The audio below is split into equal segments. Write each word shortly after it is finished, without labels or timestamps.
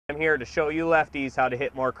I'm here to show you lefties how to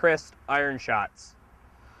hit more crisp iron shots.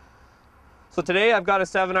 So today I've got a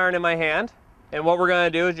 7-iron in my hand, and what we're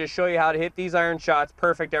going to do is just show you how to hit these iron shots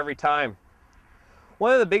perfect every time.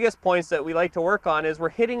 One of the biggest points that we like to work on is we're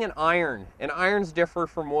hitting an iron, and irons differ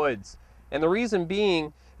from woods. And the reason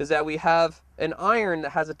being is that we have an iron that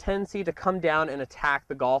has a tendency to come down and attack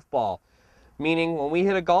the golf ball. Meaning when we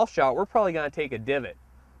hit a golf shot, we're probably going to take a divot.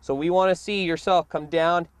 So we want to see yourself come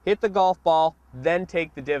down, hit the golf ball, then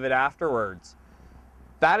take the divot afterwards.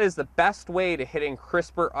 That is the best way to hitting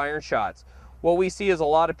crisper iron shots. What we see is a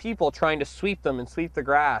lot of people trying to sweep them and sweep the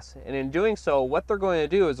grass. And in doing so, what they're going to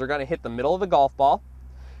do is they're going to hit the middle of the golf ball,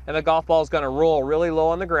 and the golf ball is going to roll really low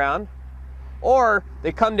on the ground. Or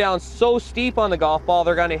they come down so steep on the golf ball,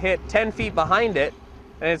 they're going to hit 10 feet behind it,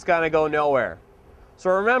 and it's going to go nowhere. So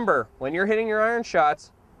remember, when you're hitting your iron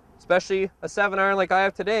shots, especially a 7-iron like I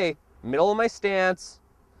have today, middle of my stance,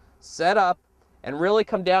 set up, and really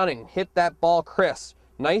come down and hit that ball crisp.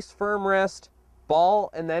 Nice firm wrist,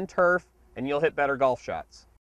 ball and then turf, and you'll hit better golf shots.